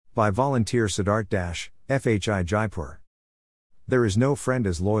By Volunteer Siddharth Dash, FHI Jaipur. There is no friend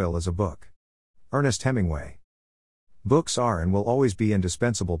as loyal as a book. Ernest Hemingway. Books are and will always be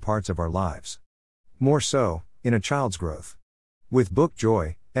indispensable parts of our lives. More so, in a child's growth. With Book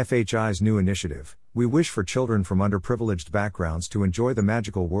Joy, FHI's new initiative, we wish for children from underprivileged backgrounds to enjoy the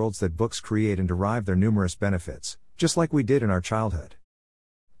magical worlds that books create and derive their numerous benefits, just like we did in our childhood.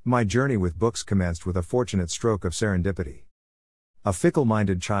 My journey with books commenced with a fortunate stroke of serendipity. A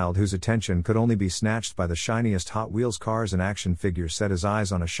fickle-minded child whose attention could only be snatched by the shiniest Hot Wheels cars and action figures set his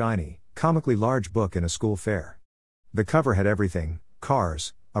eyes on a shiny, comically large book in a school fair. The cover had everything: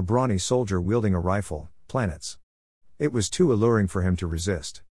 cars, a brawny soldier wielding a rifle, planets. It was too alluring for him to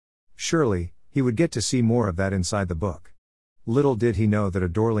resist. Surely, he would get to see more of that inside the book. Little did he know that a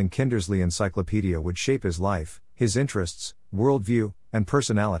Dorling Kindersley encyclopedia would shape his life, his interests, worldview, and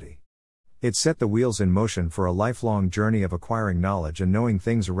personality. It set the wheels in motion for a lifelong journey of acquiring knowledge and knowing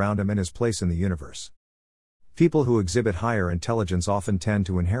things around him and his place in the universe. People who exhibit higher intelligence often tend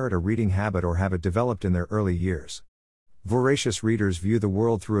to inherit a reading habit or have it developed in their early years. Voracious readers view the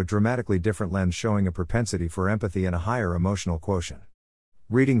world through a dramatically different lens, showing a propensity for empathy and a higher emotional quotient.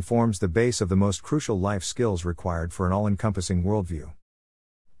 Reading forms the base of the most crucial life skills required for an all-encompassing worldview.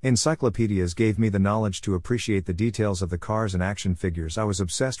 Encyclopedias gave me the knowledge to appreciate the details of the cars and action figures I was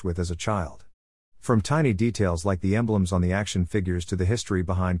obsessed with as a child. From tiny details like the emblems on the action figures to the history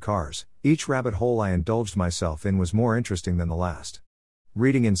behind cars, each rabbit hole I indulged myself in was more interesting than the last.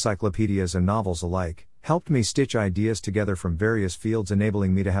 Reading encyclopedias and novels alike helped me stitch ideas together from various fields,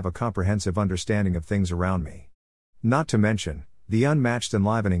 enabling me to have a comprehensive understanding of things around me. Not to mention the unmatched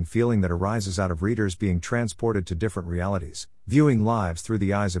enlivening feeling that arises out of readers being transported to different realities, viewing lives through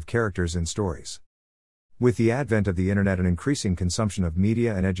the eyes of characters in stories. With the advent of the internet and increasing consumption of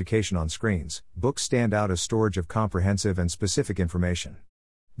media and education on screens, books stand out as storage of comprehensive and specific information.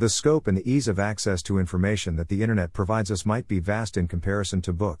 The scope and the ease of access to information that the internet provides us might be vast in comparison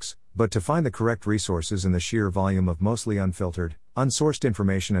to books, but to find the correct resources in the sheer volume of mostly unfiltered, unsourced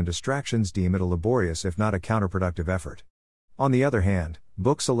information and distractions deem it a laborious if not a counterproductive effort. On the other hand,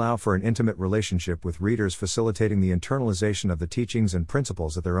 books allow for an intimate relationship with readers, facilitating the internalization of the teachings and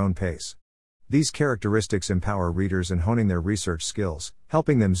principles at their own pace. These characteristics empower readers in honing their research skills,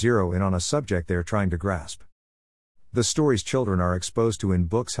 helping them zero in on a subject they are trying to grasp. The stories children are exposed to in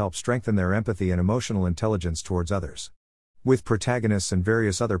books help strengthen their empathy and emotional intelligence towards others. With protagonists and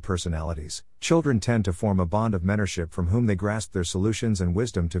various other personalities, children tend to form a bond of mentorship from whom they grasp their solutions and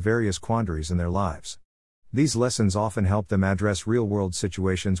wisdom to various quandaries in their lives. These lessons often help them address real-world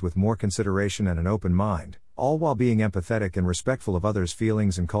situations with more consideration and an open mind, all while being empathetic and respectful of others'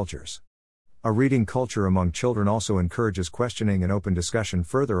 feelings and cultures. A reading culture among children also encourages questioning and open discussion,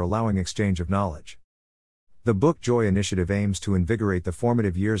 further allowing exchange of knowledge. The Book Joy initiative aims to invigorate the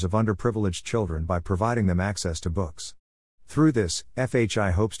formative years of underprivileged children by providing them access to books. Through this,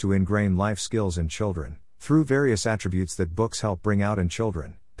 FHI hopes to ingrain life skills in children, through various attributes that books help bring out in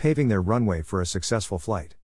children, paving their runway for a successful flight.